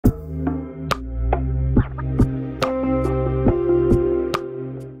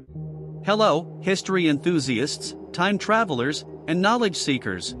Hello, history enthusiasts, time travelers, and knowledge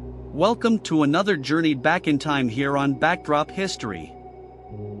seekers. Welcome to another journey back in time here on Backdrop History.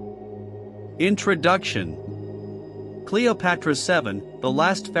 Introduction. Cleopatra VII, the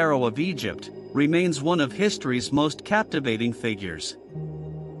last pharaoh of Egypt, remains one of history's most captivating figures.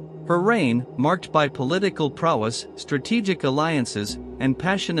 Her reign, marked by political prowess, strategic alliances, and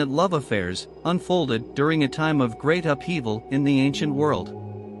passionate love affairs, unfolded during a time of great upheaval in the ancient world.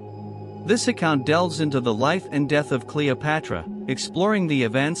 This account delves into the life and death of Cleopatra, exploring the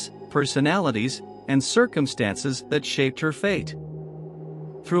events, personalities, and circumstances that shaped her fate.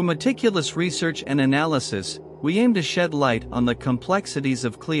 Through meticulous research and analysis, we aim to shed light on the complexities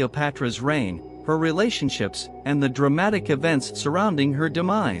of Cleopatra's reign, her relationships, and the dramatic events surrounding her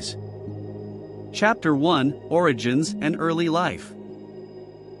demise. Chapter 1: Origins and Early Life.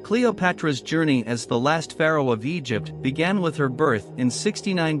 Cleopatra's journey as the last pharaoh of Egypt began with her birth in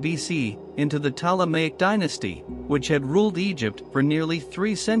 69 BC into the Ptolemaic dynasty, which had ruled Egypt for nearly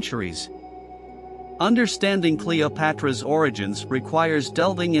 3 centuries. Understanding Cleopatra's origins requires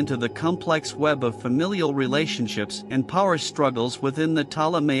delving into the complex web of familial relationships and power struggles within the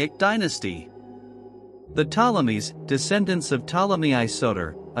Ptolemaic dynasty. The Ptolemies, descendants of Ptolemy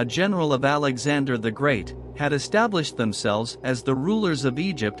Isoter, a general of Alexander the Great, had established themselves as the rulers of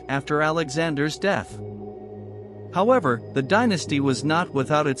Egypt after Alexander's death. However, the dynasty was not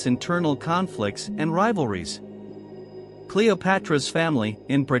without its internal conflicts and rivalries. Cleopatra's family,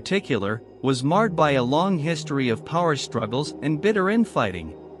 in particular, was marred by a long history of power struggles and bitter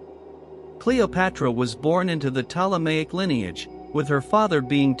infighting. Cleopatra was born into the Ptolemaic lineage, with her father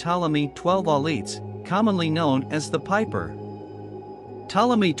being Ptolemy XII Auletes, commonly known as the Piper.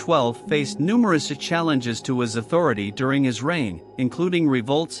 Ptolemy XII faced numerous challenges to his authority during his reign, including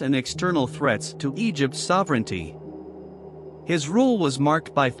revolts and external threats to Egypt's sovereignty. His rule was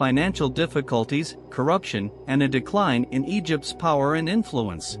marked by financial difficulties, corruption, and a decline in Egypt's power and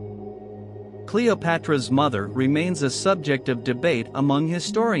influence. Cleopatra's mother remains a subject of debate among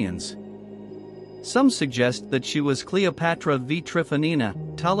historians. Some suggest that she was Cleopatra V.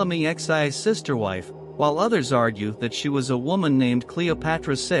 Tryphonina, Ptolemy Xi's sister-wife, while others argue that she was a woman named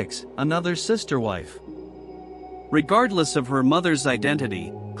Cleopatra VI, another sister-wife. Regardless of her mother's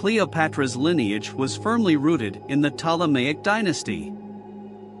identity, Cleopatra's lineage was firmly rooted in the Ptolemaic dynasty.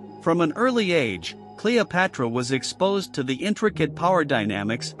 From an early age, Cleopatra was exposed to the intricate power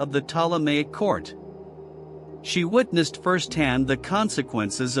dynamics of the Ptolemaic court. She witnessed firsthand the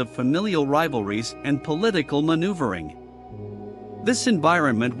consequences of familial rivalries and political maneuvering. This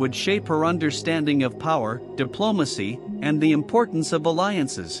environment would shape her understanding of power, diplomacy, and the importance of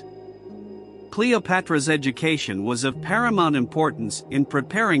alliances. Cleopatra's education was of paramount importance in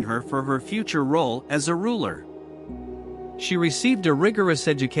preparing her for her future role as a ruler. She received a rigorous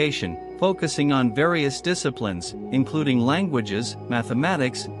education, focusing on various disciplines, including languages,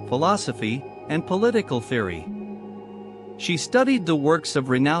 mathematics, philosophy, and political theory. She studied the works of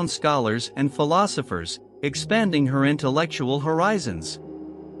renowned scholars and philosophers, expanding her intellectual horizons.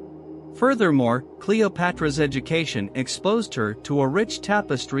 Furthermore, Cleopatra's education exposed her to a rich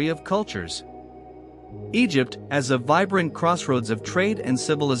tapestry of cultures. Egypt, as a vibrant crossroads of trade and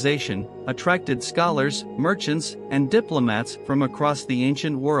civilization, attracted scholars, merchants, and diplomats from across the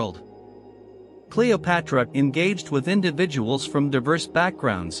ancient world. Cleopatra engaged with individuals from diverse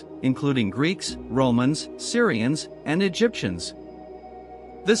backgrounds, including Greeks, Romans, Syrians, and Egyptians.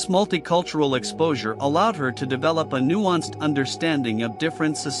 This multicultural exposure allowed her to develop a nuanced understanding of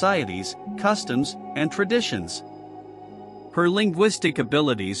different societies, customs, and traditions. Her linguistic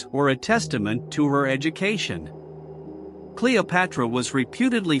abilities were a testament to her education. Cleopatra was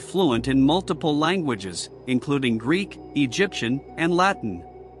reputedly fluent in multiple languages, including Greek, Egyptian, and Latin.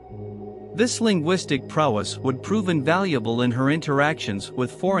 This linguistic prowess would prove invaluable in her interactions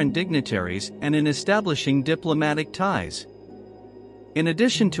with foreign dignitaries and in establishing diplomatic ties. In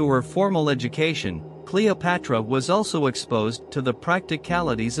addition to her formal education, Cleopatra was also exposed to the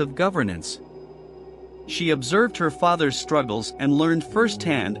practicalities of governance. She observed her father's struggles and learned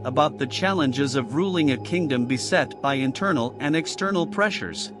firsthand about the challenges of ruling a kingdom beset by internal and external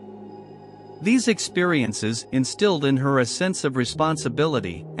pressures. These experiences instilled in her a sense of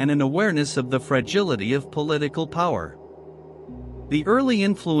responsibility and an awareness of the fragility of political power. The early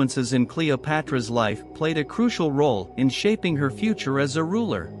influences in Cleopatra's life played a crucial role in shaping her future as a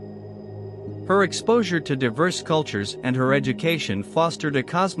ruler. Her exposure to diverse cultures and her education fostered a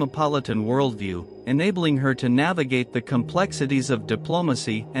cosmopolitan worldview, enabling her to navigate the complexities of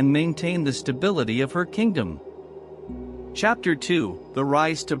diplomacy and maintain the stability of her kingdom. Chapter 2: The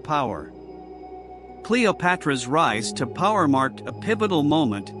Rise to Power. Cleopatra's rise to power marked a pivotal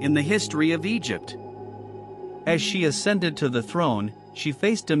moment in the history of Egypt. As she ascended to the throne, she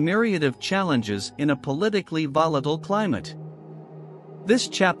faced a myriad of challenges in a politically volatile climate. This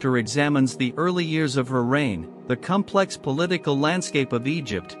chapter examines the early years of her reign, the complex political landscape of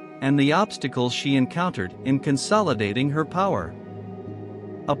Egypt, and the obstacles she encountered in consolidating her power.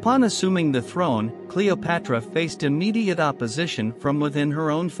 Upon assuming the throne, Cleopatra faced immediate opposition from within her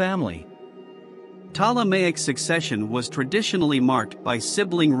own family. Ptolemaic succession was traditionally marked by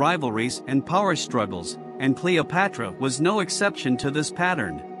sibling rivalries and power struggles, and Cleopatra was no exception to this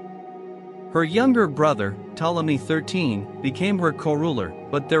pattern. Her younger brother, Ptolemy XIII, became her co-ruler,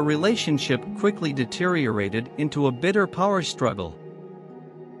 but their relationship quickly deteriorated into a bitter power struggle.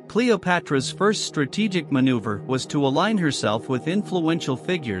 Cleopatra's first strategic maneuver was to align herself with influential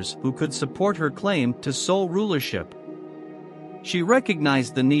figures who could support her claim to sole rulership. She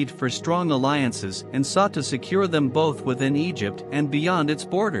recognized the need for strong alliances and sought to secure them both within Egypt and beyond its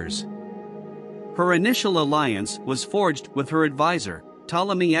borders. Her initial alliance was forged with her advisor,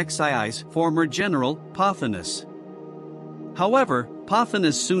 Ptolemy XII's former general, Pothinus. However,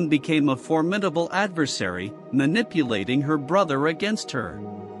 Pothinus soon became a formidable adversary, manipulating her brother against her.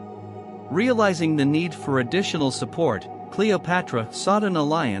 Realizing the need for additional support, Cleopatra sought an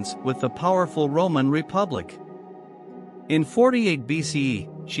alliance with the powerful Roman Republic. In 48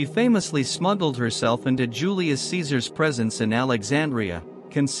 BCE, she famously smuggled herself into Julius Caesar's presence in Alexandria,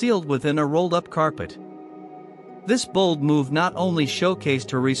 concealed within a rolled-up carpet. This bold move not only showcased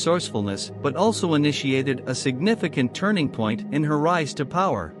her resourcefulness but also initiated a significant turning point in her rise to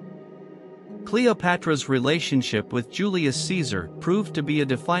power. Cleopatra's relationship with Julius Caesar proved to be a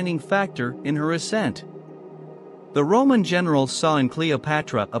defining factor in her ascent. The Roman general saw in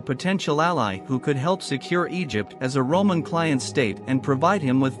Cleopatra a potential ally who could help secure Egypt as a Roman client state and provide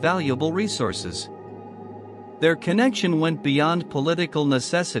him with valuable resources. Their connection went beyond political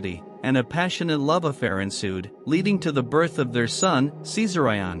necessity, and a passionate love affair ensued, leading to the birth of their son,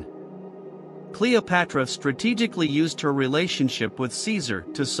 Caesarion. Cleopatra strategically used her relationship with Caesar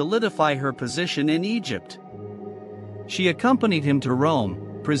to solidify her position in Egypt. She accompanied him to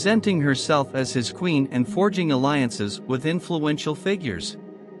Rome, presenting herself as his queen and forging alliances with influential figures.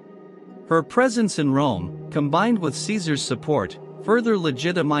 Her presence in Rome, combined with Caesar's support, further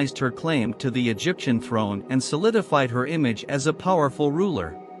legitimized her claim to the Egyptian throne and solidified her image as a powerful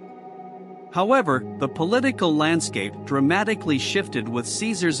ruler. However, the political landscape dramatically shifted with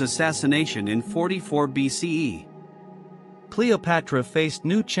Caesar's assassination in 44 BCE. Cleopatra faced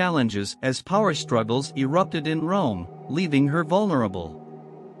new challenges as power struggles erupted in Rome, leaving her vulnerable.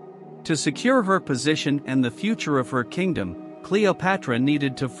 To secure her position and the future of her kingdom, Cleopatra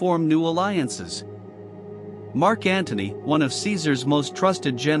needed to form new alliances. Mark Antony, one of Caesar's most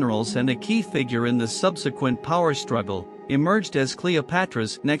trusted generals and a key figure in the subsequent power struggle, emerged as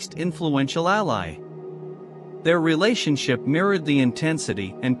Cleopatra's next influential ally. Their relationship mirrored the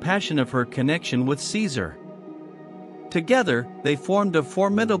intensity and passion of her connection with Caesar. Together, they formed a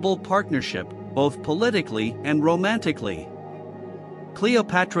formidable partnership, both politically and romantically.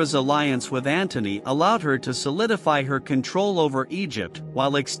 Cleopatra's alliance with Antony allowed her to solidify her control over Egypt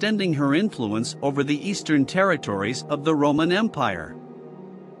while extending her influence over the eastern territories of the Roman Empire.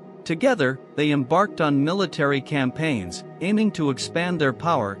 Together, they embarked on military campaigns, aiming to expand their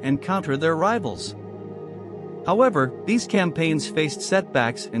power and counter their rivals. However, these campaigns faced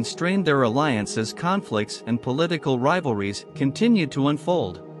setbacks and strained their alliance as conflicts and political rivalries continued to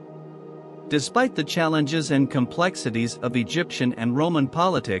unfold. Despite the challenges and complexities of Egyptian and Roman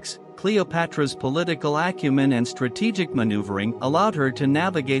politics, Cleopatra's political acumen and strategic maneuvering allowed her to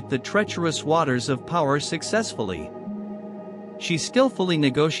navigate the treacherous waters of power successfully. She skillfully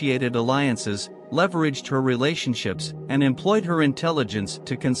negotiated alliances, leveraged her relationships, and employed her intelligence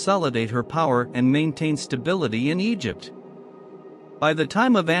to consolidate her power and maintain stability in Egypt. By the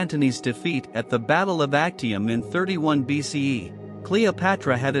time of Antony's defeat at the Battle of Actium in 31 BCE,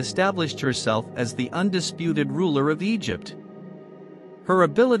 Cleopatra had established herself as the undisputed ruler of Egypt. Her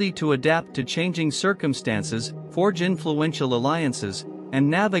ability to adapt to changing circumstances, forge influential alliances, and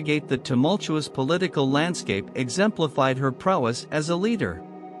navigate the tumultuous political landscape exemplified her prowess as a leader.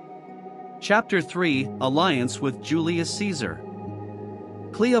 Chapter 3: Alliance with Julius Caesar.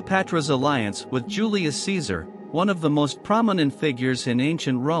 Cleopatra's alliance with Julius Caesar, one of the most prominent figures in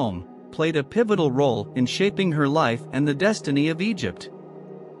ancient Rome, played a pivotal role in shaping her life and the destiny of Egypt.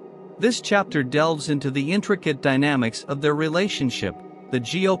 This chapter delves into the intricate dynamics of their relationship, the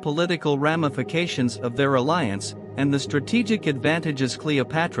geopolitical ramifications of their alliance, and the strategic advantages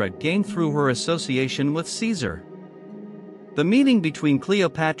Cleopatra gained through her association with Caesar. The meeting between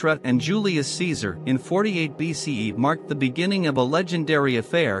Cleopatra and Julius Caesar in 48 BCE marked the beginning of a legendary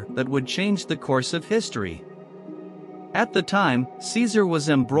affair that would change the course of history. At the time, Caesar was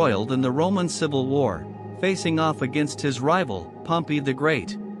embroiled in the Roman Civil War, facing off against his rival, Pompey the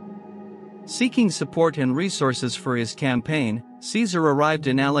Great. Seeking support and resources for his campaign, Caesar arrived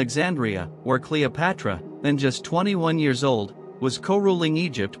in Alexandria, where Cleopatra, then just 21 years old, was co-ruling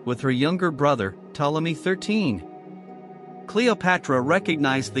Egypt with her younger brother, Ptolemy XIII. Cleopatra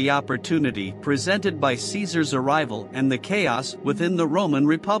recognized the opportunity presented by Caesar's arrival and the chaos within the Roman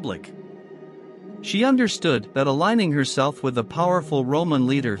Republic. She understood that aligning herself with a powerful Roman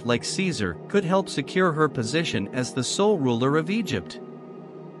leader like Caesar could help secure her position as the sole ruler of Egypt.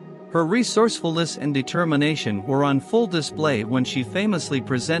 Her resourcefulness and determination were on full display when she famously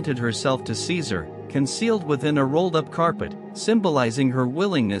presented herself to Caesar, concealed within a rolled-up carpet, symbolizing her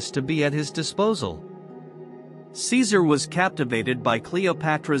willingness to be at his disposal. Caesar was captivated by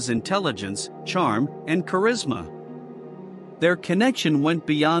Cleopatra's intelligence, charm, and charisma. Their connection went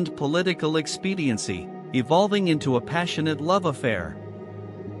beyond political expediency, evolving into a passionate love affair.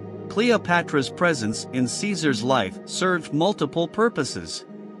 Cleopatra's presence in Caesar's life served multiple purposes.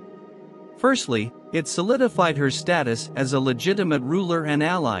 Firstly, it solidified her status as a legitimate ruler and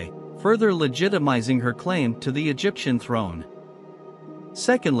ally, further legitimizing her claim to the Egyptian throne.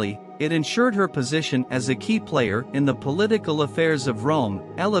 Secondly, it ensured her position as a key player in the political affairs of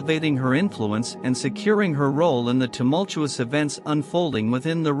Rome, elevating her influence and securing her role in the tumultuous events unfolding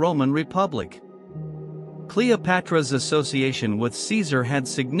within the Roman Republic. Cleopatra's association with Caesar had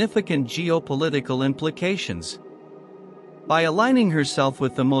significant geopolitical implications. By aligning herself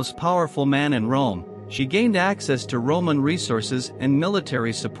with the most powerful man in Rome, she gained access to Roman resources and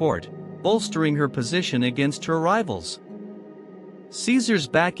military support, bolstering her position against her rivals. Caesar's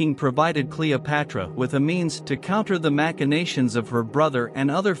backing provided Cleopatra with a means to counter the machinations of her brother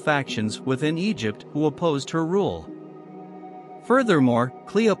and other factions within Egypt who opposed her rule. Furthermore,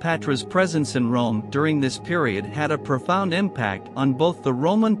 Cleopatra's presence in Rome during this period had a profound impact on both the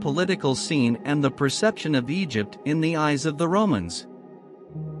Roman political scene and the perception of Egypt in the eyes of the Romans.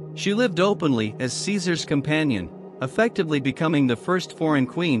 She lived openly as Caesar's companion, effectively becoming the first foreign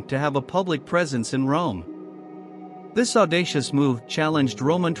queen to have a public presence in Rome. This audacious move challenged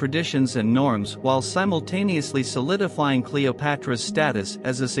Roman traditions and norms while simultaneously solidifying Cleopatra's status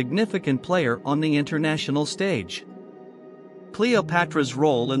as a significant player on the international stage. Cleopatra's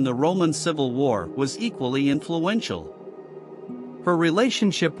role in the Roman Civil War was equally influential. Her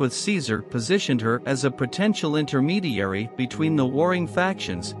relationship with Caesar positioned her as a potential intermediary between the warring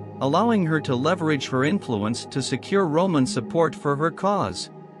factions, allowing her to leverage her influence to secure Roman support for her cause.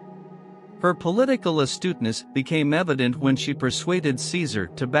 Her political astuteness became evident when she persuaded Caesar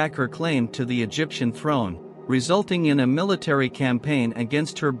to back her claim to the Egyptian throne, resulting in a military campaign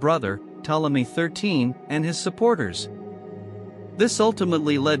against her brother, Ptolemy XIII, and his supporters. This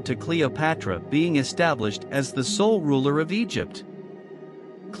ultimately led to Cleopatra being established as the sole ruler of Egypt.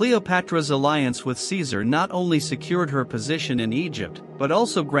 Cleopatra's alliance with Caesar not only secured her position in Egypt, but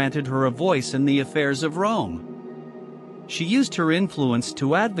also granted her a voice in the affairs of Rome. She used her influence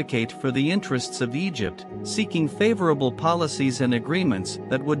to advocate for the interests of Egypt, seeking favorable policies and agreements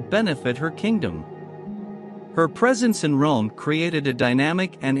that would benefit her kingdom. Her presence in Rome created a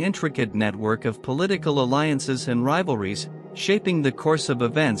dynamic and intricate network of political alliances and rivalries, shaping the course of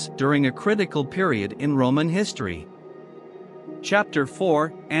events during a critical period in Roman history. Chapter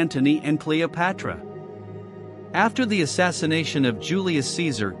 4: Antony and Cleopatra. After the assassination of Julius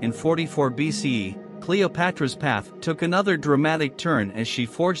Caesar in 44 BCE, Cleopatra's path took another dramatic turn as she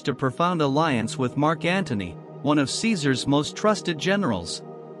forged a profound alliance with Mark Antony, one of Caesar's most trusted generals.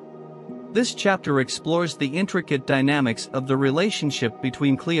 This chapter explores the intricate dynamics of the relationship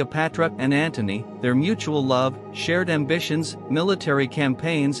between Cleopatra and Antony, their mutual love, shared ambitions, military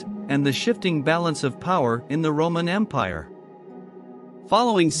campaigns, and the shifting balance of power in the Roman Empire.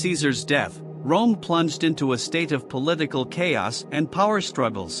 Following Caesar's death, Rome plunged into a state of political chaos and power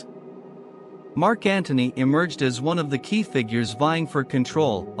struggles. Mark Antony emerged as one of the key figures vying for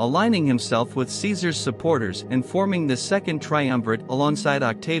control, aligning himself with Caesar's supporters and forming the Second Triumvirate alongside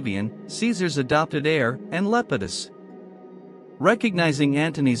Octavian, Caesar's adopted heir, and Lepidus. Recognizing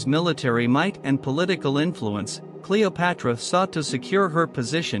Antony's military might and political influence, Cleopatra sought to secure her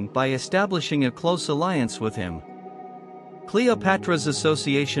position by establishing a close alliance with him. Cleopatra's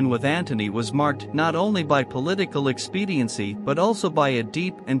association with Antony was marked not only by political expediency but also by a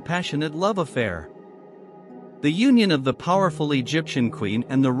deep and passionate love affair. The union of the powerful Egyptian queen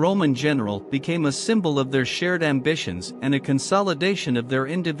and the Roman general became a symbol of their shared ambitions and a consolidation of their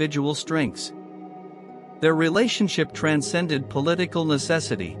individual strengths. Their relationship transcended political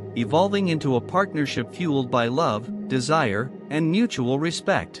necessity, evolving into a partnership fueled by love, desire, and mutual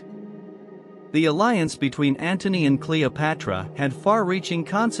respect. The alliance between Antony and Cleopatra had far-reaching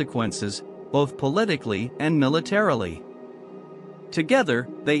consequences, both politically and militarily. Together,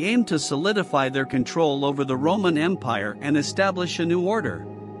 they aimed to solidify their control over the Roman Empire and establish a new order.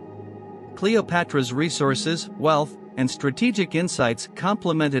 Cleopatra's resources, wealth, and strategic insights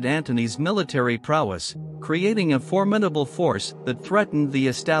complemented Antony's military prowess, creating a formidable force that threatened the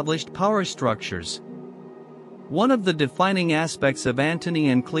established power structures. One of the defining aspects of Antony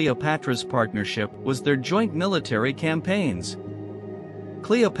and Cleopatra's partnership was their joint military campaigns.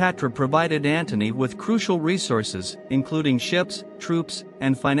 Cleopatra provided Antony with crucial resources, including ships, troops,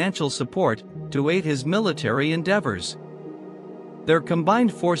 and financial support, to aid his military endeavors. Their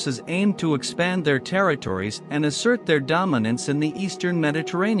combined forces aimed to expand their territories and assert their dominance in the eastern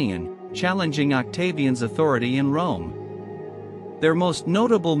Mediterranean, challenging Octavian's authority in Rome. Their most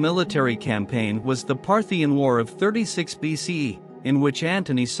notable military campaign was the Parthian War of 36 BCE, in which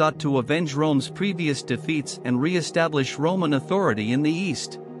Antony sought to avenge Rome's previous defeats and re-establish Roman authority in the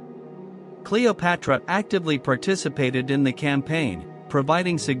east. Cleopatra actively participated in the campaign,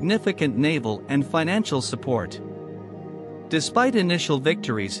 providing significant naval and financial support. Despite initial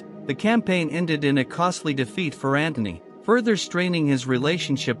victories, the campaign ended in a costly defeat for Antony, further straining his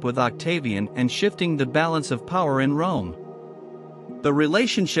relationship with Octavian and shifting the balance of power in Rome. The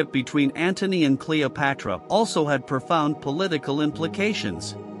relationship between Antony and Cleopatra also had profound political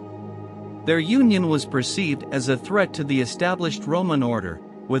implications. Their union was perceived as a threat to the established Roman order,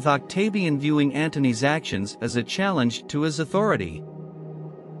 with Octavian viewing Antony's actions as a challenge to his authority.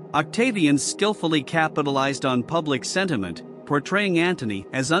 Octavian skillfully capitalized on public sentiment, portraying Antony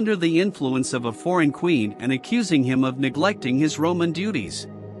as under the influence of a foreign queen and accusing him of neglecting his Roman duties.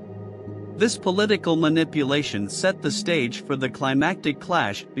 This political manipulation set the stage for the climactic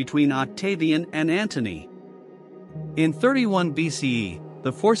clash between Octavian and Antony. In 31 BCE,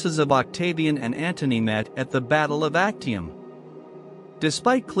 the forces of Octavian and Antony met at the Battle of Actium.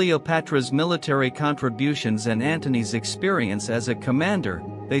 Despite Cleopatra's military contributions and Antony's experience as a commander,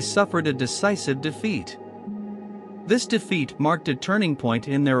 they suffered a decisive defeat. This defeat marked a turning point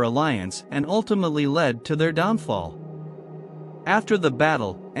in their alliance and ultimately led to their downfall. After the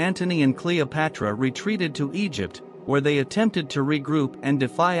battle, Antony and Cleopatra retreated to Egypt, where they attempted to regroup and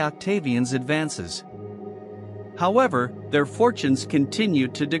defy Octavian's advances. However, their fortunes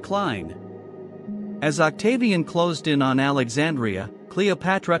continued to decline. As Octavian closed in on Alexandria,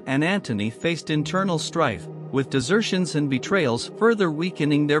 Cleopatra and Antony faced internal strife, with desertions and betrayals further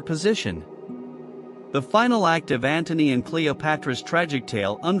weakening their position. The final act of Antony and Cleopatra's tragic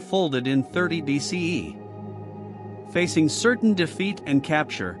tale unfolded in 30 BCE. Facing certain defeat and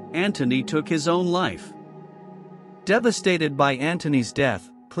capture, Antony took his own life. Devastated by Antony's death,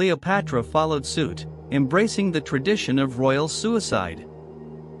 Cleopatra followed suit, embracing the tradition of royal suicide.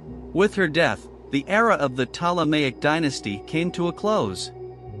 With her death, the era of the Ptolemaic dynasty came to a close.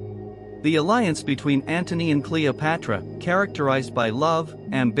 The alliance between Antony and Cleopatra, characterized by love,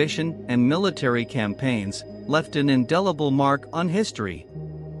 ambition, and military campaigns, left an indelible mark on history.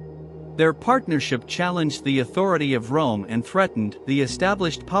 Their partnership challenged the authority of Rome and threatened the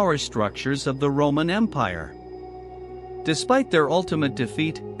established power structures of the Roman Empire. Despite their ultimate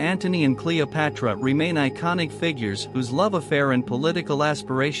defeat, Antony and Cleopatra remain iconic figures whose love affair and political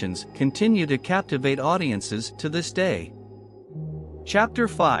aspirations continue to captivate audiences to this day. Chapter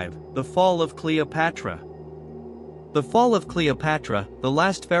 5: The Fall of Cleopatra. The fall of Cleopatra, the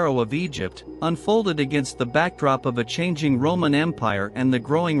last pharaoh of Egypt, unfolded against the backdrop of a changing Roman Empire and the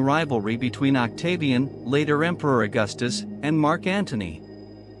growing rivalry between Octavian, later Emperor Augustus, and Mark Antony.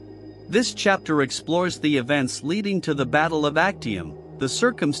 This chapter explores the events leading to the Battle of Actium, the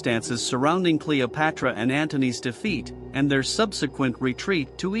circumstances surrounding Cleopatra and Antony's defeat, and their subsequent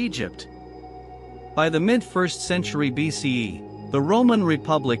retreat to Egypt. By the mid-1st century BCE, the Roman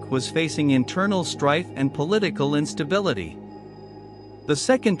Republic was facing internal strife and political instability. The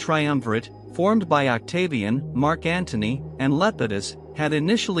Second Triumvirate, formed by Octavian, Mark Antony, and Lepidus, had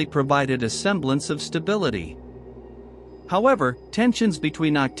initially provided a semblance of stability. However, tensions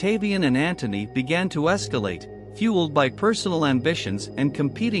between Octavian and Antony began to escalate, fueled by personal ambitions and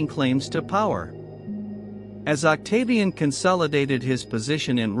competing claims to power. As Octavian consolidated his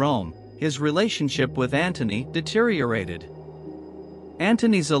position in Rome, his relationship with Antony deteriorated.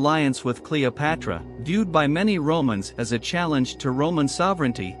 Antony's alliance with Cleopatra, viewed by many Romans as a challenge to Roman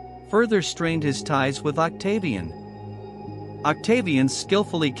sovereignty, further strained his ties with Octavian. Octavian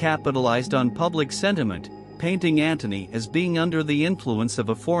skillfully capitalized on public sentiment, painting Antony as being under the influence of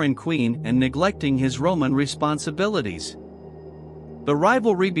a foreign queen and neglecting his Roman responsibilities. The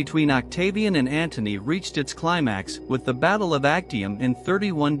rivalry between Octavian and Antony reached its climax with the Battle of Actium in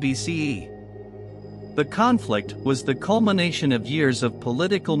 31 BCE. The conflict was the culmination of years of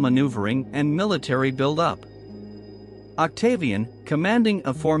political maneuvering and military build-up. Octavian, commanding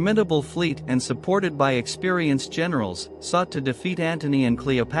a formidable fleet and supported by experienced generals, sought to defeat Antony and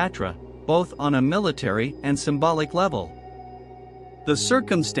Cleopatra, both on a military and symbolic level. The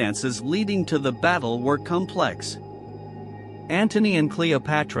circumstances leading to the battle were complex. Antony and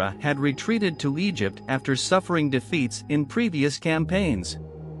Cleopatra had retreated to Egypt after suffering defeats in previous campaigns.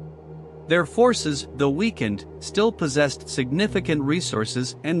 Their forces, though weakened, still possessed significant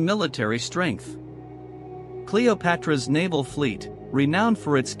resources and military strength. Cleopatra's naval fleet, renowned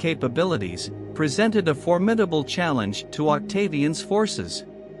for its capabilities, presented a formidable challenge to Octavian's forces.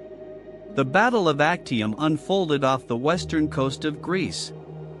 The Battle of Actium unfolded off the western coast of Greece.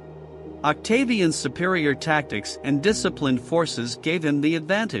 Octavian's superior tactics and disciplined forces gave him the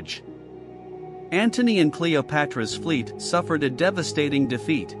advantage. Antony and Cleopatra's fleet suffered a devastating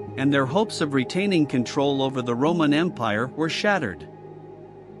defeat, and their hopes of retaining control over the Roman Empire were shattered.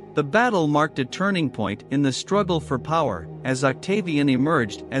 The battle marked a turning point in the struggle for power, as Octavian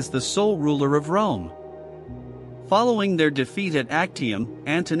emerged as the sole ruler of Rome. Following their defeat at Actium,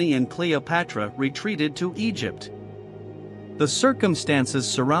 Antony and Cleopatra retreated to Egypt. The circumstances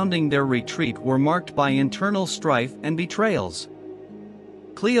surrounding their retreat were marked by internal strife and betrayals.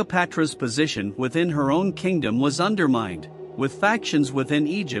 Cleopatra's position within her own kingdom was undermined, with factions within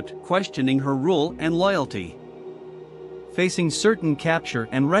Egypt questioning her rule and loyalty. Facing certain capture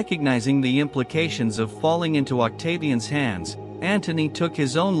and recognizing the implications of falling into Octavian's hands, Antony took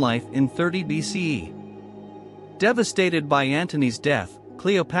his own life in 30 BCE. Devastated by Antony's death,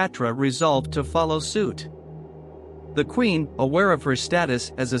 Cleopatra resolved to follow suit. The queen, aware of her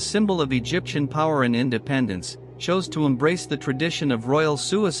status as a symbol of Egyptian power and independence, chose to embrace the tradition of royal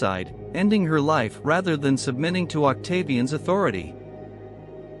suicide, ending her life rather than submitting to Octavian's authority.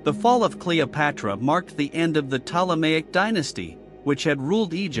 The fall of Cleopatra marked the end of the Ptolemaic dynasty, which had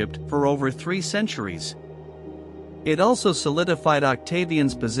ruled Egypt for over 3 centuries. It also solidified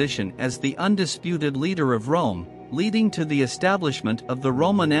Octavian's position as the undisputed leader of Rome, leading to the establishment of the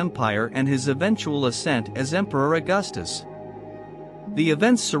Roman Empire and his eventual ascent as Emperor Augustus. The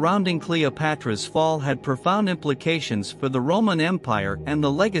events surrounding Cleopatra's fall had profound implications for the Roman Empire and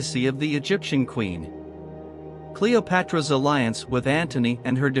the legacy of the Egyptian queen. Cleopatra's alliance with Antony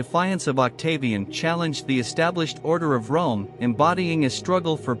and her defiance of Octavian challenged the established order of Rome, embodying a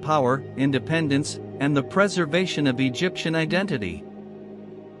struggle for power, independence, and the preservation of Egyptian identity.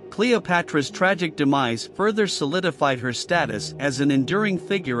 Cleopatra's tragic demise further solidified her status as an enduring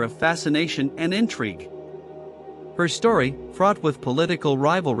figure of fascination and intrigue. Her story, fraught with political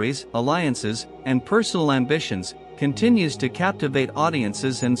rivalries, alliances, and personal ambitions, continues to captivate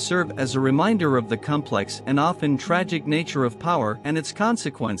audiences and serve as a reminder of the complex and often tragic nature of power and its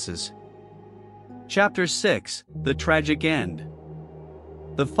consequences. Chapter 6: The Tragic End.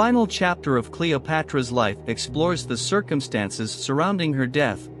 The final chapter of Cleopatra's life explores the circumstances surrounding her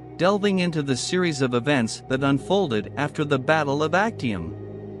death, delving into the series of events that unfolded after the Battle of Actium.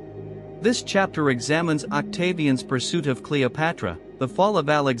 This chapter examines Octavian's pursuit of Cleopatra, the fall of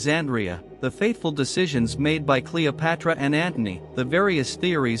Alexandria, the fateful decisions made by Cleopatra and Antony, the various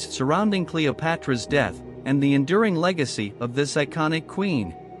theories surrounding Cleopatra's death, and the enduring legacy of this iconic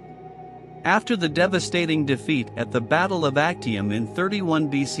queen. After the devastating defeat at the Battle of Actium in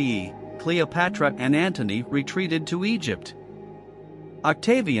 31 BCE, Cleopatra and Antony retreated to Egypt.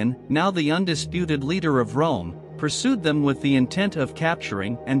 Octavian, now the undisputed leader of Rome, pursued them with the intent of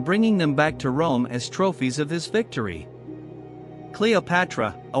capturing and bringing them back to Rome as trophies of his victory.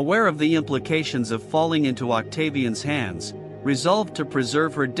 Cleopatra, aware of the implications of falling into Octavian's hands, resolved to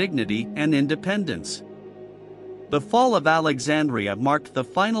preserve her dignity and independence. The fall of Alexandria marked the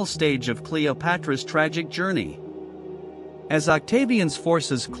final stage of Cleopatra's tragic journey. As Octavian's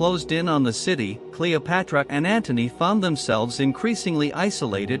forces closed in on the city, Cleopatra and Antony found themselves increasingly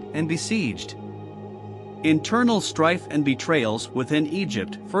isolated and besieged. Internal strife and betrayals within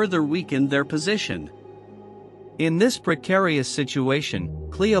Egypt further weakened their position. In this precarious situation,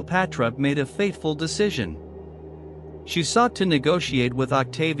 Cleopatra made a fateful decision. She sought to negotiate with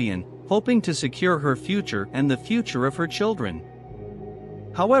Octavian, hoping to secure her future and the future of her children.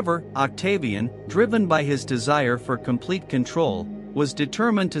 However, Octavian, driven by his desire for complete control, was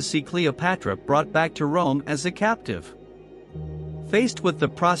determined to see Cleopatra brought back to Rome as a captive. Faced with the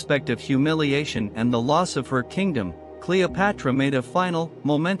prospect of humiliation and the loss of her kingdom, Cleopatra made a final,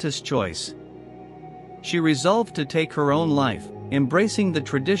 momentous choice. she resolved to take her own life, embracing the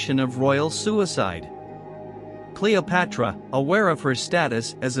tradition of royal suicide. Cleopatra, aware of her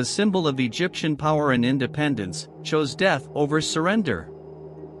status as a symbol of Egyptian power and independence, chose death over surrender.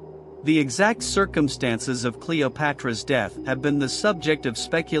 The exact circumstances of Cleopatra's death have been the subject of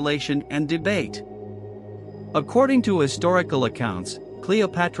speculation and debate. According to historical accounts,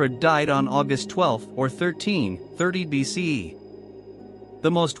 Cleopatra died on August 12 or 1330 BCE.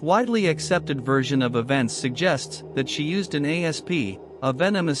 The most widely accepted version of events suggests that she used an asp, a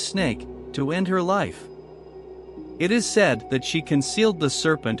venomous snake, to end her life. It is said that she concealed the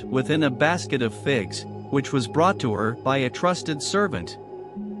serpent within a basket of figs, which was brought to her by a trusted servant.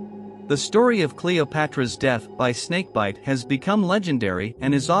 The story of Cleopatra's death by snakebite has become legendary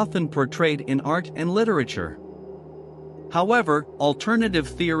and is often portrayed in art and literature. However, alternative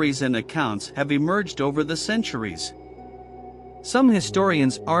theories and accounts have emerged over the centuries. Some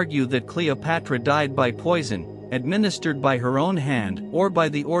historians argue that Cleopatra died by poison, administered by her own hand or by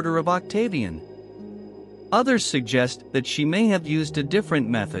the order of Octavian. Others suggest that she may have used a different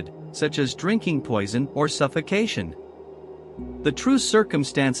method, such as drinking poison or suffocation. The true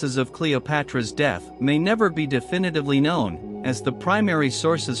circumstances of Cleopatra's death may never be definitively known, as the primary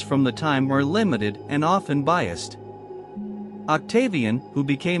sources from the time were limited and often biased. Octavian, who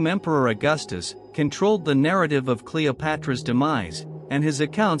became Emperor Augustus, controlled the narrative of Cleopatra's demise, and his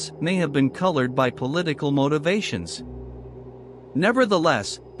accounts may have been colored by political motivations.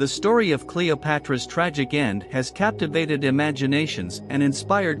 Nevertheless, the story of Cleopatra's tragic end has captivated imaginations and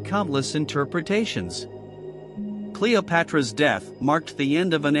inspired countless interpretations. Cleopatra's death marked the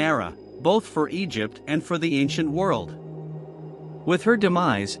end of an era, both for Egypt and for the ancient world. With her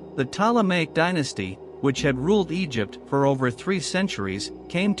demise, the Ptolemaic dynasty, which had ruled Egypt for over 3 centuries,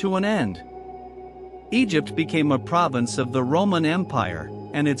 came to an end. Egypt became a province of the Roman Empire,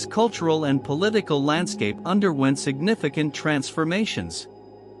 and its cultural and political landscape underwent significant transformations.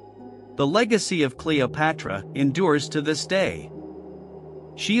 The legacy of Cleopatra endures to this day.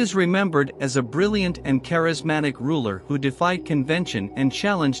 She is remembered as a brilliant and charismatic ruler who defied convention and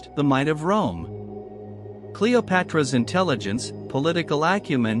challenged the might of Rome. Cleopatra's intelligence, political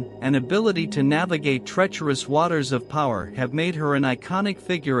acumen, and ability to navigate treacherous waters of power have made her an iconic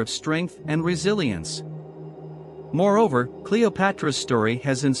figure of strength and resilience. Moreover, Cleopatra's story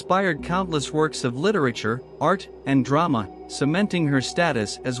has inspired countless works of literature, art, and drama, cementing her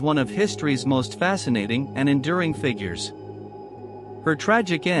status as one of history's most fascinating and enduring figures. Her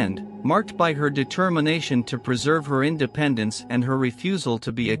tragic end, marked by her determination to preserve her independence and her refusal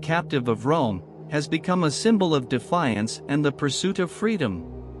to be a captive of Rome, has become a symbol of defiance and the pursuit of freedom.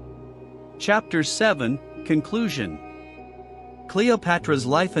 Chapter 7, Conclusion. Cleopatra's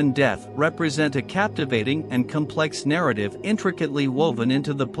life and death represent a captivating and complex narrative intricately woven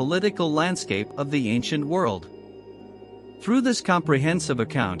into the political landscape of the ancient world. Through this comprehensive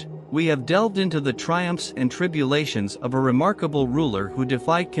account, we have delved into the triumphs and tribulations of a remarkable ruler who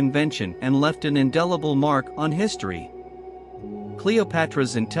defied convention and left an indelible mark on history.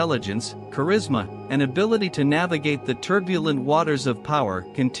 Cleopatra's intelligence, charisma, and ability to navigate the turbulent waters of power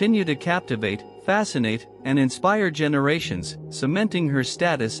continue to captivate, fascinate, and inspire generations, cementing her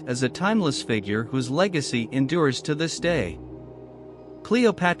status as a timeless figure whose legacy endures to this day.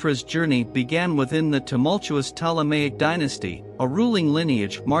 Cleopatra's journey began within the tumultuous Ptolemaic dynasty, a ruling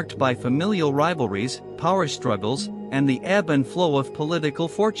lineage marked by familial rivalries, power struggles, and the ebb and flow of political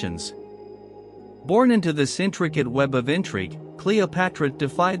fortunes. Born into this intricate web of intrigue, Cleopatra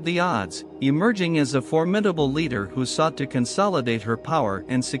defied the odds, emerging as a formidable leader who sought to consolidate her power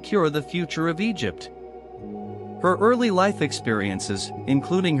and secure the future of Egypt. Her early life experiences,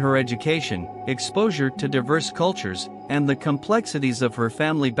 including her education, exposure to diverse cultures, and the complexities of her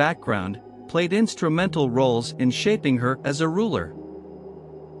family background, played instrumental roles in shaping her as a ruler.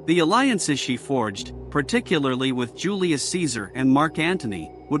 The alliances she forged, particularly with Julius Caesar and Mark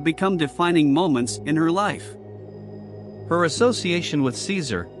Antony, would become defining moments in her life. Her association with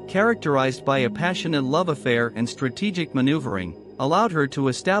Caesar, characterized by a passionate love affair and strategic maneuvering, allowed her to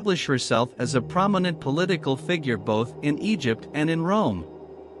establish herself as a prominent political figure both in Egypt and in Rome.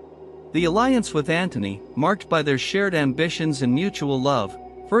 The alliance with Antony, marked by their shared ambitions and mutual love,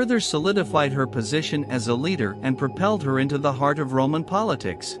 further solidified her position as a leader and propelled her into the heart of Roman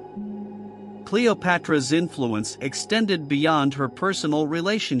politics. Cleopatra's influence extended beyond her personal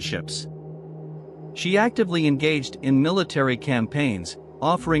relationships. She actively engaged in military campaigns,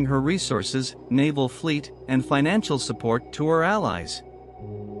 offering her resources, naval fleet, and financial support to her allies.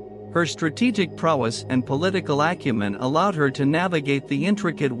 Her strategic prowess and political acumen allowed her to navigate the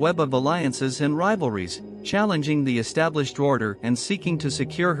intricate web of alliances and rivalries, challenging the established order and seeking to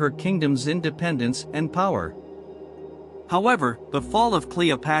secure her kingdom's independence and power. However, the fall of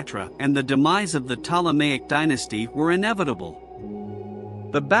Cleopatra and the demise of the Ptolemaic dynasty were inevitable.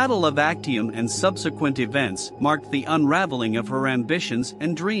 The Battle of Actium and subsequent events marked the unraveling of her ambitions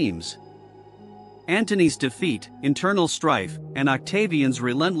and dreams. Antony's defeat, internal strife, and Octavian's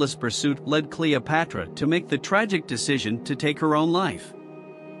relentless pursuit led Cleopatra to make the tragic decision to take her own life.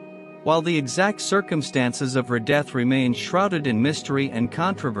 While the exact circumstances of her death remain shrouded in mystery and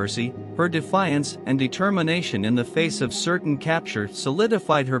controversy, her defiance and determination in the face of certain capture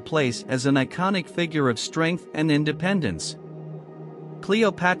solidified her place as an iconic figure of strength and independence.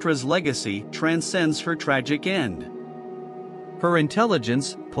 Cleopatra's legacy transcends her tragic end. Her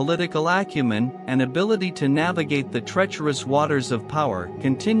intelligence, political acumen, and ability to navigate the treacherous waters of power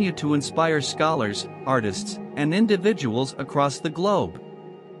continue to inspire scholars, artists, and individuals across the globe.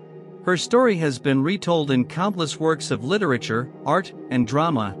 Her story has been retold in countless works of literature, art, and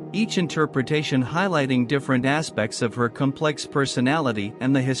drama, each interpretation highlighting different aspects of her complex personality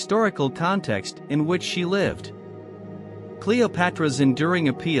and the historical context in which she lived. Cleopatra's enduring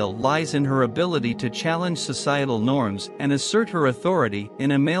appeal lies in her ability to challenge societal norms and assert her authority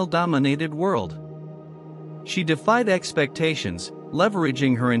in a male-dominated world. She defied expectations,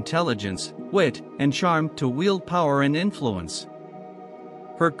 leveraging her intelligence, wit, and charm to wield power and influence.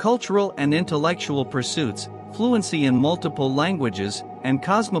 Her cultural and intellectual pursuits, fluency in multiple languages, and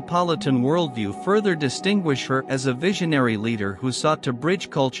cosmopolitan worldview further distinguish her as a visionary leader who sought to bridge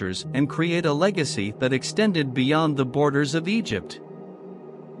cultures and create a legacy that extended beyond the borders of Egypt.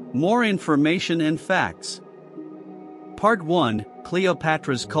 More information and facts. Part 1: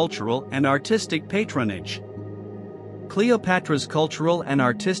 Cleopatra's cultural and artistic patronage. Cleopatra's cultural and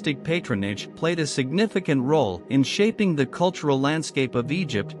artistic patronage played a significant role in shaping the cultural landscape of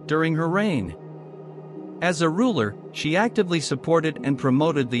Egypt during her reign. As a ruler, she actively supported and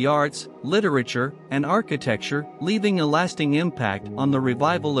promoted the arts, literature, and architecture, leaving a lasting impact on the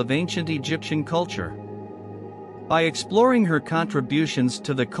revival of ancient Egyptian culture. By exploring her contributions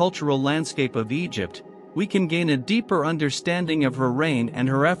to the cultural landscape of Egypt, we can gain a deeper understanding of her reign and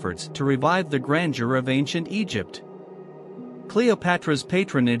her efforts to revive the grandeur of ancient Egypt. Cleopatra's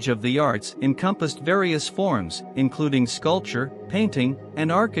patronage of the arts encompassed various forms, including sculpture, painting,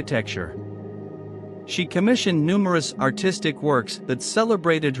 and architecture. She commissioned numerous artistic works that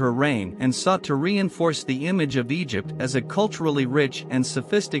celebrated her reign and sought to reinforce the image of Egypt as a culturally rich and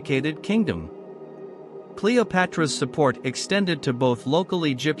sophisticated kingdom. Cleopatra's support extended to both local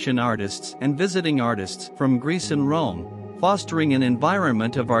Egyptian artists and visiting artists from Greece and Rome, fostering an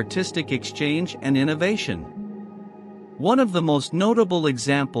environment of artistic exchange and innovation. One of the most notable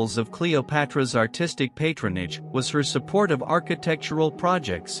examples of Cleopatra's artistic patronage was her support of architectural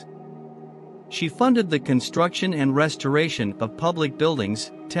projects. She funded the construction and restoration of public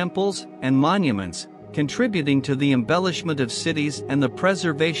buildings, temples, and monuments, contributing to the embellishment of cities and the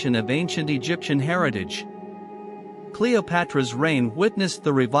preservation of ancient Egyptian heritage. Cleopatra's reign witnessed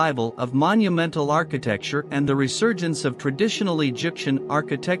the revival of monumental architecture and the resurgence of traditional Egyptian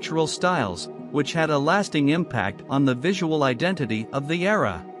architectural styles, which had a lasting impact on the visual identity of the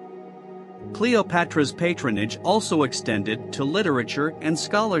era. Cleopatra's patronage also extended to literature and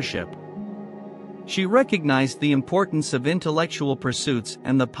scholarship. She recognized the importance of intellectual pursuits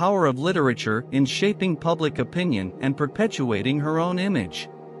and the power of literature in shaping public opinion and perpetuating her own image.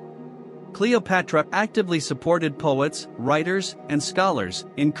 Cleopatra actively supported poets, writers, and scholars,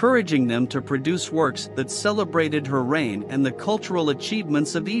 encouraging them to produce works that celebrated her reign and the cultural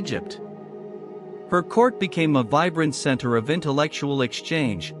achievements of Egypt. Her court became a vibrant center of intellectual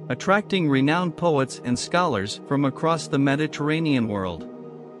exchange, attracting renowned poets and scholars from across the Mediterranean world.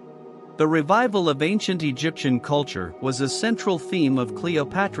 The revival of ancient Egyptian culture was a central theme of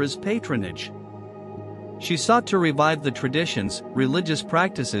Cleopatra's patronage. She sought to revive the traditions, religious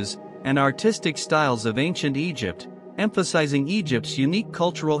practices, and artistic styles of ancient Egypt, emphasizing Egypt's unique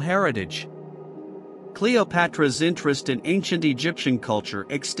cultural heritage. Cleopatra's interest in ancient Egyptian culture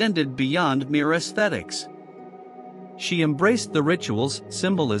extended beyond mere aesthetics. She embraced the rituals,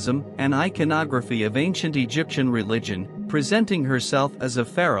 symbolism, and iconography of ancient Egyptian religion, presenting herself as a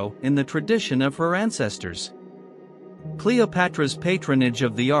pharaoh in the tradition of her ancestors. Cleopatra's patronage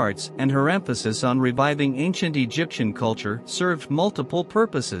of the arts and her emphasis on reviving ancient Egyptian culture served multiple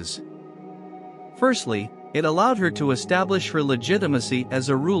purposes. Firstly, it allowed her to establish her legitimacy as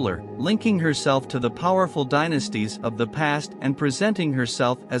a ruler, linking herself to the powerful dynasties of the past and presenting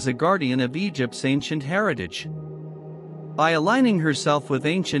herself as a guardian of Egypt's ancient heritage. By aligning herself with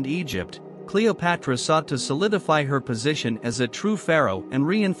ancient Egypt, Cleopatra sought to solidify her position as a true pharaoh and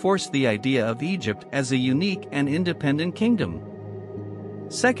reinforce the idea of Egypt as a unique and independent kingdom.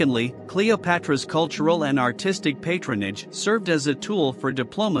 Secondly, Cleopatra's cultural and artistic patronage served as a tool for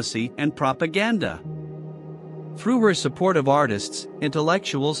diplomacy and propaganda. Through her support of artists,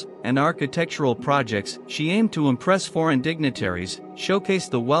 intellectuals, and architectural projects, she aimed to impress foreign dignitaries, showcase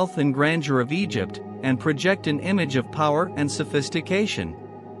the wealth and grandeur of Egypt, and project an image of power and sophistication.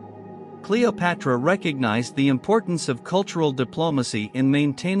 Cleopatra recognized the importance of cultural diplomacy in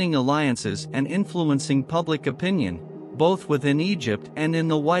maintaining alliances and influencing public opinion, both within Egypt and in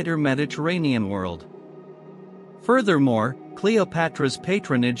the wider Mediterranean world. Furthermore, Cleopatra's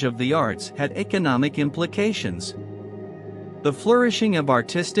patronage of the arts had economic implications. The flourishing of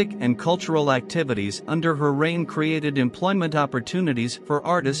artistic and cultural activities under her reign created employment opportunities for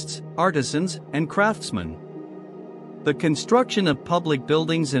artists, artisans, and craftsmen. The construction of public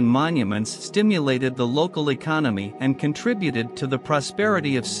buildings and monuments stimulated the local economy and contributed to the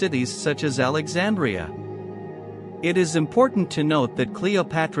prosperity of cities such as Alexandria. It is important to note that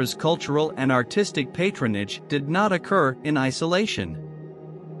Cleopatra's cultural and artistic patronage did not occur in isolation.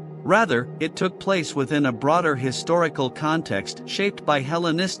 Rather, it took place within a broader historical context shaped by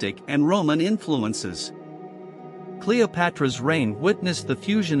Hellenistic and Roman influences. Cleopatra's reign witnessed the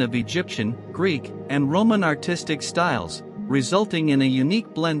fusion of Egyptian, Greek, and Roman artistic styles, resulting in a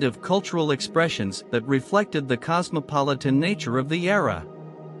unique blend of cultural expressions that reflected the cosmopolitan nature of the era.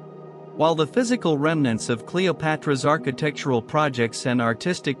 While the physical remnants of Cleopatra's architectural projects and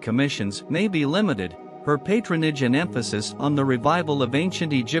artistic commissions may be limited, her patronage and emphasis on the revival of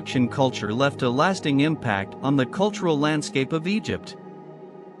ancient Egyptian culture left a lasting impact on the cultural landscape of Egypt.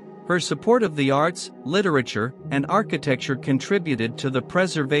 Her support of the arts, literature, and architecture contributed to the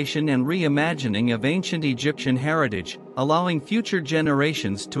preservation and reimagining of ancient Egyptian heritage, allowing future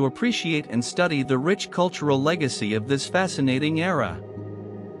generations to appreciate and study the rich cultural legacy of this fascinating era.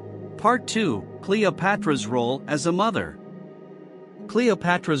 Part 2: Cleopatra's role as a mother.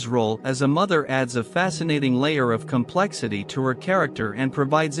 Cleopatra's role as a mother adds a fascinating layer of complexity to her character and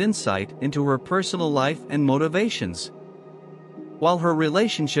provides insight into her personal life and motivations. While her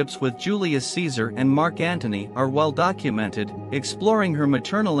relationships with Julius Caesar and Mark Antony are well documented, exploring her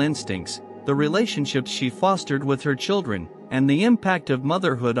maternal instincts, the relationships she fostered with her children, and the impact of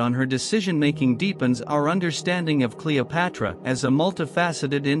motherhood on her decision-making deepens our understanding of Cleopatra as a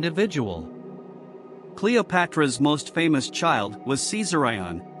multifaceted individual. Cleopatra's most famous child was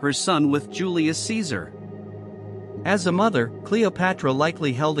Caesarion, her son with Julius Caesar. As a mother, Cleopatra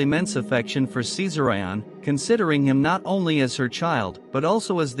likely held immense affection for Caesarion, considering him not only as her child but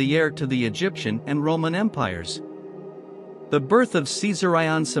also as the heir to the Egyptian and Roman empires. The birth of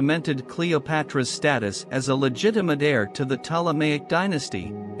Caesarion cemented Cleopatra's status as a legitimate heir to the Ptolemaic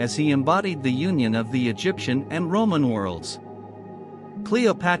dynasty, as he embodied the union of the Egyptian and Roman worlds.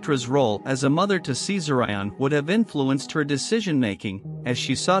 Cleopatra's role as a mother to Caesarion would have influenced her decision-making, as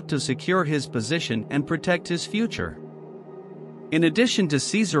she sought to secure his position and protect his future. In addition to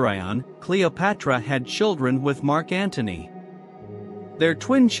Caesarion, Cleopatra had children with Mark Antony. Their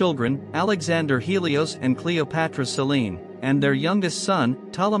twin children, Alexander Helios and Cleopatra Selene, and their youngest son,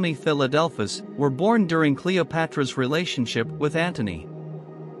 Ptolemy Philadelphus, were born during Cleopatra's relationship with Antony.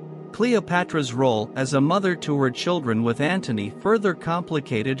 Cleopatra's role as a mother to her children with Antony further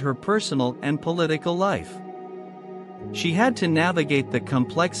complicated her personal and political life. She had to navigate the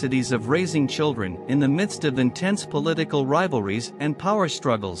complexities of raising children in the midst of intense political rivalries and power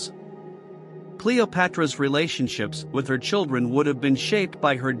struggles. Cleopatra's relationships with her children would have been shaped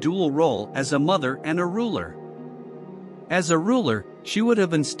by her dual role as a mother and a ruler. As a ruler, she would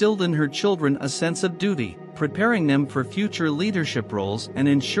have instilled in her children a sense of duty, preparing them for future leadership roles and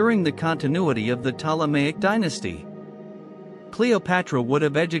ensuring the continuity of the Ptolemaic dynasty. Cleopatra would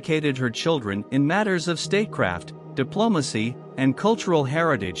have educated her children in matters of statecraft, diplomacy, and cultural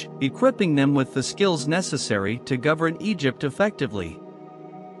heritage, equipping them with the skills necessary to govern Egypt effectively.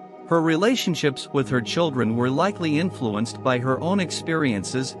 Her relationships with her children were likely influenced by her own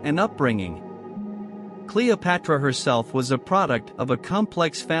experiences and upbringing. Cleopatra herself was a product of a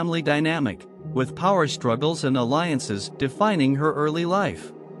complex family dynamic, with power struggles and alliances defining her early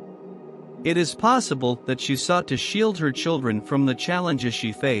life. It is possible that she sought to shield her children from the challenges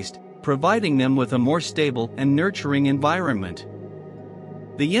she faced, providing them with a more stable and nurturing environment.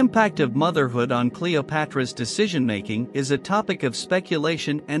 The impact of motherhood on Cleopatra's decision-making is a topic of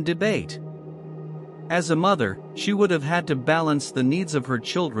speculation and debate. As a mother, she would have had to balance the needs of her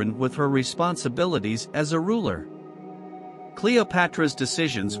children with her responsibilities as a ruler. Cleopatra's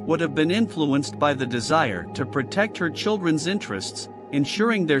decisions would have been influenced by the desire to protect her children's interests,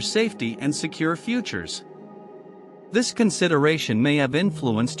 ensuring their safety and secure futures. This consideration may have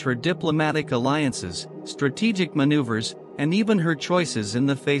influenced her diplomatic alliances, strategic maneuvers, and even her choices in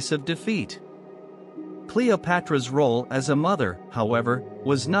the face of defeat. Cleopatra's role as a mother, however,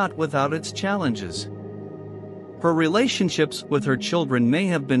 was not without its challenges. Her relationships with her children may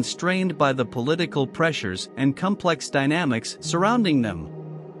have been strained by the political pressures and complex dynamics surrounding them.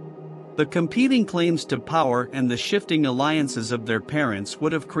 The competing claims to power and the shifting alliances of their parents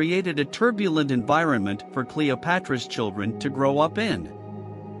would have created a turbulent environment for Cleopatra's children to grow up in.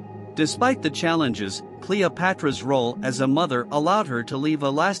 Despite the challenges, Cleopatra's role as a mother allowed her to leave a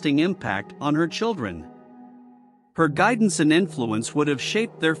lasting impact on her children. Her guidance and influence would have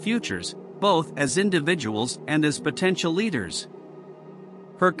shaped their futures, both as individuals and as potential leaders.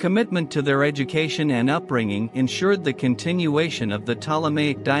 Her commitment to their education and upbringing ensured the continuation of the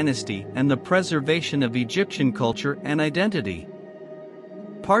Ptolemaic dynasty and the preservation of Egyptian culture and identity.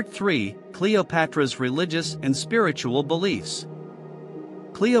 Part 3: Cleopatra's religious and spiritual beliefs.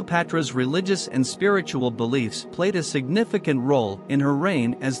 Cleopatra's religious and spiritual beliefs played a significant role in her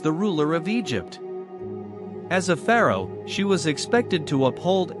reign as the ruler of Egypt. As a pharaoh, she was expected to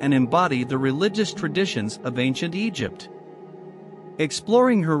uphold and embody the religious traditions of ancient Egypt.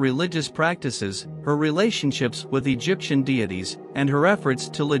 Exploring her religious practices, her relationships with Egyptian deities, and her efforts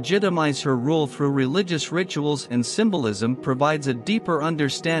to legitimize her rule through religious rituals and symbolism provides a deeper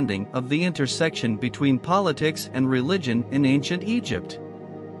understanding of the intersection between politics and religion in ancient Egypt.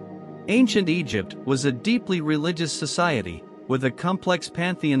 Ancient Egypt was a deeply religious society, with a complex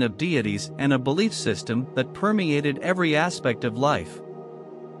pantheon of deities and a belief system that permeated every aspect of life.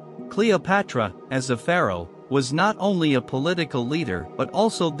 Cleopatra, as a pharaoh, was not only a political leader but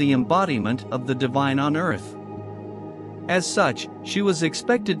also the embodiment of the divine on earth. As such, she was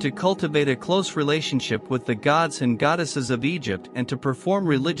expected to cultivate a close relationship with the gods and goddesses of Egypt and to perform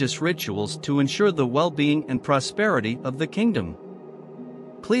religious rituals to ensure the well-being and prosperity of the kingdom.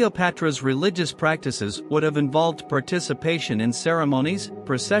 Cleopatra's religious practices would have involved participation in ceremonies,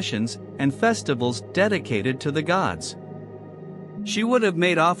 processions, and festivals dedicated to the gods. She would have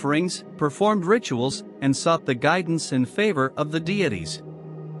made offerings, performed rituals, and sought the guidance and favor of the deities.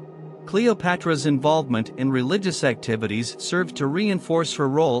 Cleopatra's involvement in religious activities served to reinforce her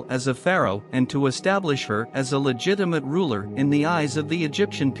role as a pharaoh and to establish her as a legitimate ruler in the eyes of the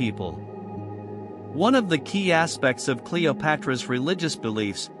Egyptian people. One of the key aspects of Cleopatra's religious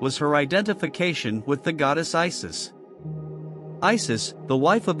beliefs was her identification with the goddess Isis. Isis, the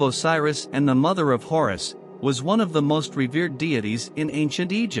wife of Osiris and the mother of Horus, was one of the most revered deities in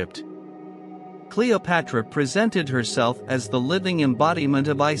ancient Egypt. Cleopatra presented herself as the living embodiment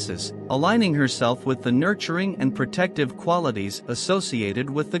of Isis, aligning herself with the nurturing and protective qualities associated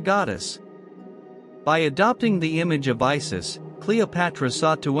with the goddess. By adopting the image of Isis, Cleopatra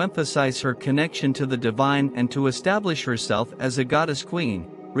sought to emphasize her connection to the divine and to establish herself as a goddess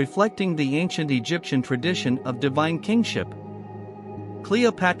queen, reflecting the ancient Egyptian tradition of divine kingship.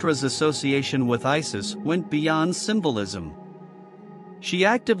 Cleopatra's association with Isis went beyond symbolism. She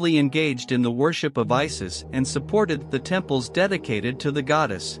actively engaged in the worship of Isis and supported the temples dedicated to the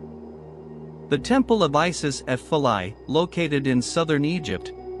goddess. The Temple of Isis at Philae, located in southern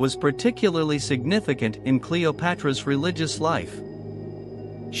Egypt, was particularly significant in Cleopatra's religious life.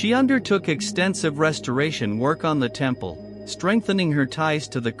 She undertook extensive restoration work on the temple, strengthening her ties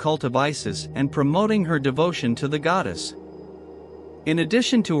to the cult of Isis and promoting her devotion to the goddess. In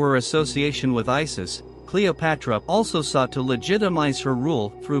addition to her association with Isis, Cleopatra also sought to legitimize her rule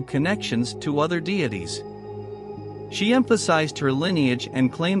through connections to other deities. She emphasized her lineage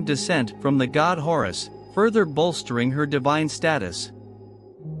and claimed descent from the god Horus, further bolstering her divine status.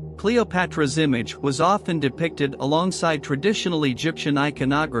 Cleopatra's image was often depicted alongside traditional Egyptian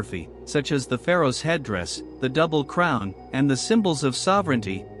iconography, such as the pharaoh's headdress, the double crown, and the symbols of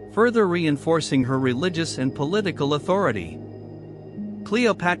sovereignty, further reinforcing her religious and political authority.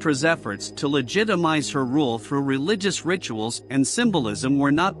 Cleopatra's efforts to legitimize her rule through religious rituals and symbolism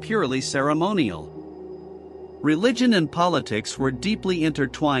were not purely ceremonial. Religion and politics were deeply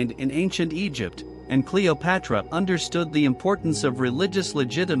intertwined in ancient Egypt, and Cleopatra understood the importance of religious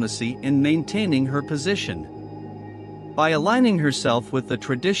legitimacy in maintaining her position. By aligning herself with the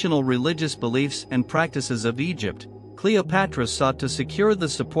traditional religious beliefs and practices of Egypt, Cleopatra sought to secure the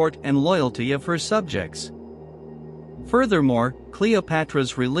support and loyalty of her subjects. Furthermore,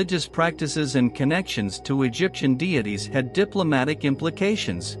 Cleopatra's religious practices and connections to Egyptian deities had diplomatic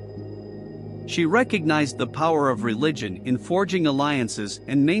implications. She recognized the power of religion in forging alliances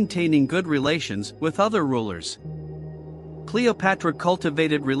and maintaining good relations with other rulers. Cleopatra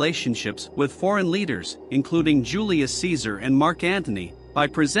cultivated relationships with foreign leaders, including Julius Caesar and Mark Antony, by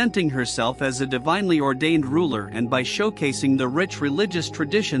presenting herself as a divinely ordained ruler and by showcasing the rich religious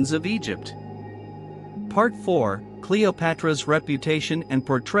traditions of Egypt. Part 4: Cleopatra's reputation and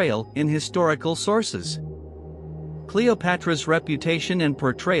portrayal in historical sources. Cleopatra's reputation and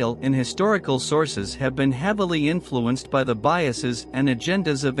portrayal in historical sources have been heavily influenced by the biases and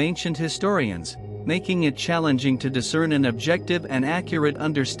agendas of ancient historians, making it challenging to discern an objective and accurate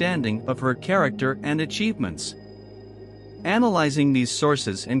understanding of her character and achievements. Analyzing these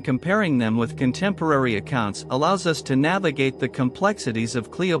sources and comparing them with contemporary accounts allows us to navigate the complexities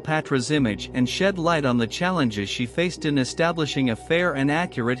of Cleopatra's image and shed light on the challenges she faced in establishing a fair and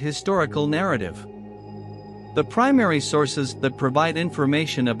accurate historical narrative. The primary sources that provide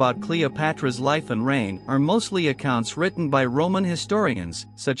information about Cleopatra's life and reign are mostly accounts written by Roman historians,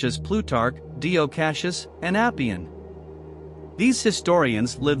 such as Plutarch, Dio Cassius, and Appian. These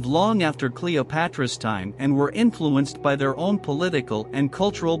historians lived long after Cleopatra's time and were influenced by their own political and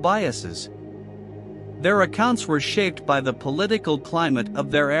cultural biases. Their accounts were shaped by the political climate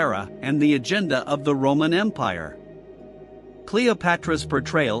of their era and the agenda of the Roman Empire. Cleopatra's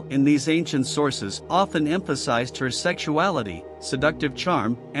portrayal in these ancient sources often emphasized her sexuality, seductive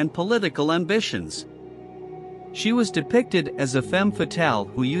charm, and political ambitions. She was depicted as a femme fatale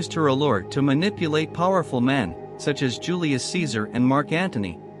who used her allure to manipulate powerful men, such as Julius Caesar and Mark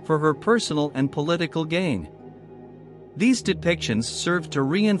Antony, for her personal and political gain. These depictions served to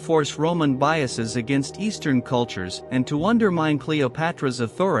reinforce Roman biases against Eastern cultures and to undermine Cleopatra's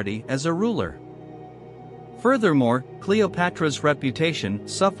authority as a ruler. Furthermore, Cleopatra's reputation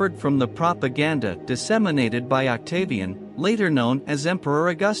suffered from the propaganda disseminated by Octavian, later known as Emperor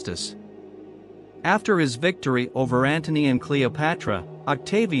Augustus. After his victory over Antony and Cleopatra,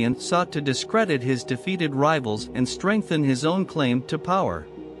 Octavian sought to discredit his defeated rivals and strengthen his own claim to power.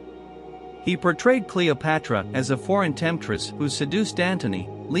 He portrayed Cleopatra as a foreign temptress who seduced Antony,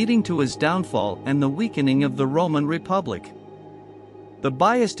 leading to his downfall and the weakening of the Roman Republic. The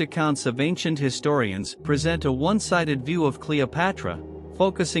biased accounts of ancient historians present a one-sided view of Cleopatra,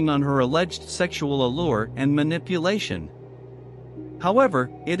 focusing on her alleged sexual allure and manipulation.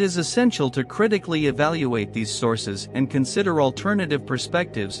 However, it is essential to critically evaluate these sources and consider alternative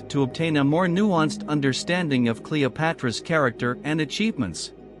perspectives to obtain a more nuanced understanding of Cleopatra's character and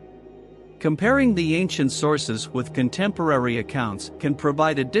achievements. Comparing the ancient sources with contemporary accounts can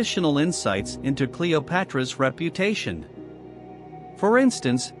provide additional insights into Cleopatra's reputation. For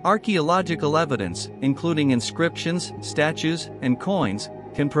instance, archaeological evidence, including inscriptions, statues, and coins,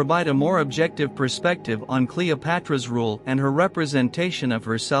 can provide a more objective perspective on Cleopatra's rule and her representation of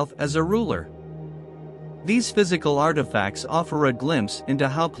herself as a ruler. These physical artifacts offer a glimpse into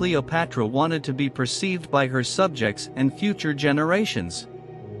how Cleopatra wanted to be perceived by her subjects and future generations.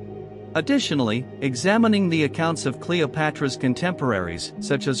 Additionally, examining the accounts of Cleopatra's contemporaries,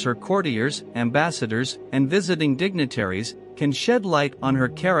 such as her courtiers, ambassadors, and visiting dignitaries, can shed light on her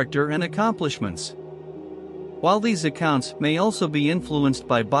character and accomplishments. While these accounts may also be influenced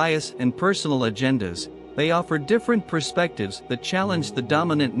by bias and personal agendas, they offer different perspectives that challenge the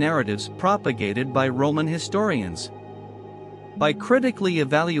dominant narratives propagated by Roman historians. By critically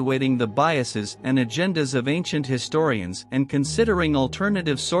evaluating the biases and agendas of ancient historians and considering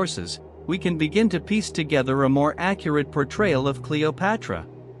alternative sources, we can begin to piece together a more accurate portrayal of Cleopatra.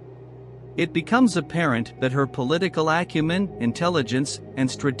 It becomes apparent that her political acumen, intelligence,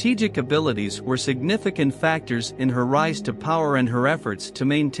 and strategic abilities were significant factors in her rise to power and her efforts to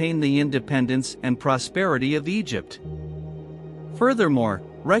maintain the independence and prosperity of Egypt. Furthermore,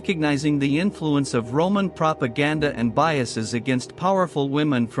 recognizing the influence of Roman propaganda and biases against powerful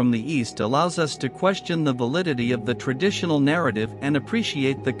women from the East allows us to question the validity of the traditional narrative and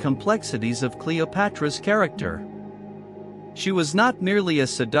appreciate the complexities of Cleopatra's character. She was not merely a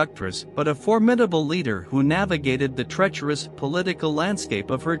seductress but a formidable leader who navigated the treacherous political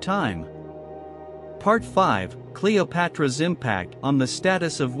landscape of her time. Part 5: Cleopatra's impact on the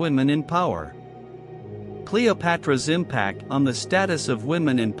status of women in power. Cleopatra's impact on the status of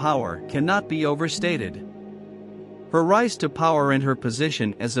women in power cannot be overstated. Her rise to power and her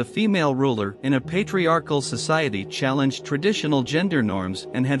position as a female ruler in a patriarchal society challenged traditional gender norms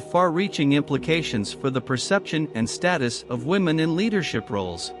and had far-reaching implications for the perception and status of women in leadership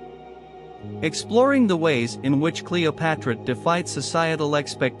roles. Exploring the ways in which Cleopatra defied societal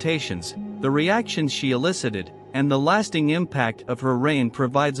expectations, the reactions she elicited, and the lasting impact of her reign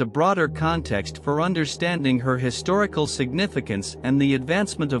provides a broader context for understanding her historical significance and the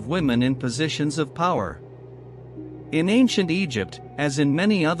advancement of women in positions of power. In ancient Egypt, as in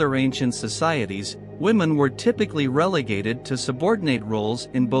many other ancient societies, women were typically relegated to subordinate roles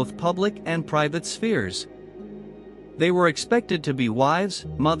in both public and private spheres. They were expected to be wives,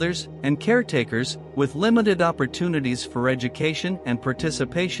 mothers, and caretakers, with limited opportunities for education and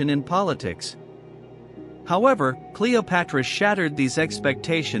participation in politics. However, Cleopatra shattered these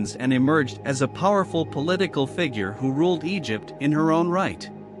expectations and emerged as a powerful political figure who ruled Egypt in her own right.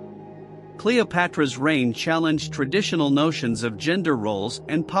 Cleopatra's reign challenged traditional notions of gender roles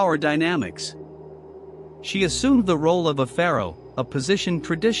and power dynamics. She assumed the role of a pharaoh, a position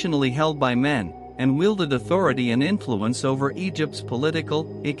traditionally held by men, and wielded authority and influence over Egypt's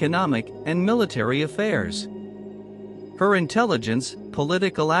political, economic, and military affairs. Her intelligence,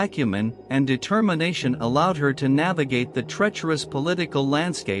 political acumen, and determination allowed her to navigate the treacherous political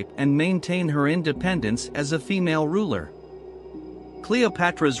landscape and maintain her independence as a female ruler.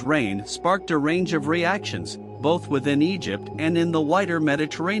 Cleopatra's reign sparked a range of reactions, both within Egypt and in the wider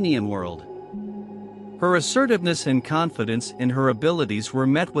Mediterranean world. Her assertiveness and confidence in her abilities were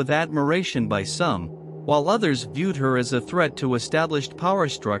met with admiration by some, while others viewed her as a threat to established power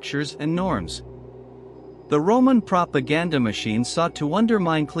structures and norms. The Roman propaganda machine sought to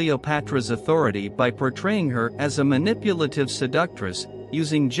undermine Cleopatra's authority by portraying her as a manipulative seductress,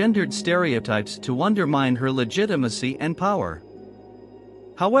 using gendered stereotypes to undermine her legitimacy and power.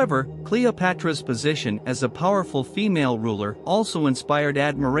 However, Cleopatra's position as a powerful female ruler also inspired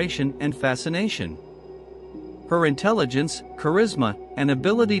admiration and fascination. Her intelligence, charisma, and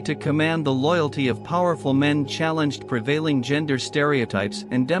ability to command the loyalty of powerful men challenged prevailing gender stereotypes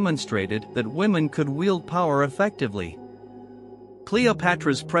and demonstrated that women could wield power effectively.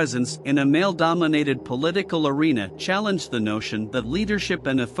 Cleopatra's presence in a male-dominated political arena challenged the notion that leadership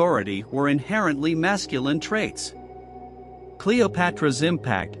and authority were inherently masculine traits. Cleopatra's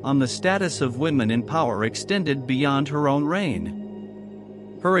impact on the status of women in power extended beyond her own reign.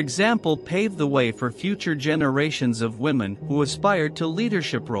 Her example paved the way for future generations of women who aspired to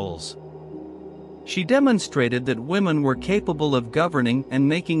leadership roles. She demonstrated that women were capable of governing and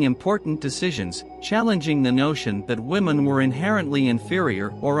making important decisions, challenging the notion that women were inherently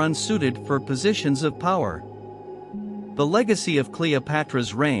inferior or unsuited for positions of power. The legacy of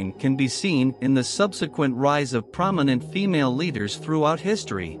Cleopatra's reign can be seen in the subsequent rise of prominent female leaders throughout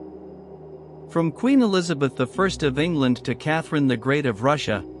history. From Queen Elizabeth I of England to Catherine the Great of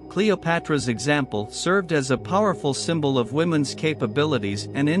Russia, Cleopatra's example served as a powerful symbol of women's capabilities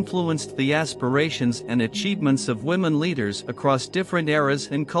and influenced the aspirations and achievements of women leaders across different eras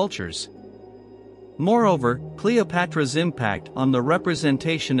and cultures. Moreover, Cleopatra's impact on the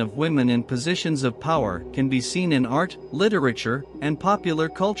representation of women in positions of power can be seen in art, literature, and popular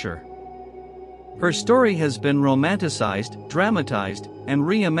culture. Her story has been romanticized, dramatized, and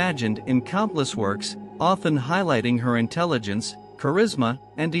reimagined in countless works, often highlighting her intelligence, charisma,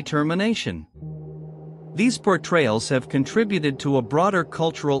 and determination. These portrayals have contributed to a broader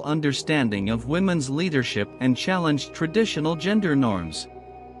cultural understanding of women's leadership and challenged traditional gender norms.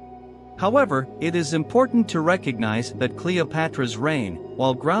 However, it is important to recognize that Cleopatra's reign,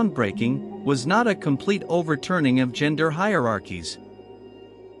 while groundbreaking, was not a complete overturning of gender hierarchies.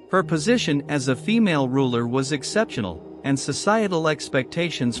 Her position as a female ruler was exceptional, and societal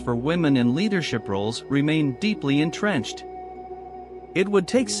expectations for women in leadership roles remain deeply entrenched. It would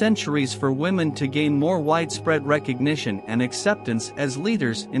take centuries for women to gain more widespread recognition and acceptance as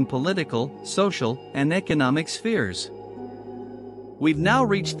leaders in political, social, and economic spheres. We've now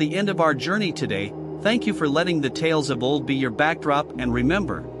reached the end of our journey today. Thank you for letting the tales of old be your backdrop, and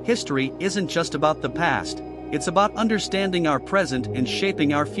remember, history isn't just about the past, it's about understanding our present and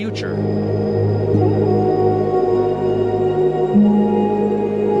shaping our future.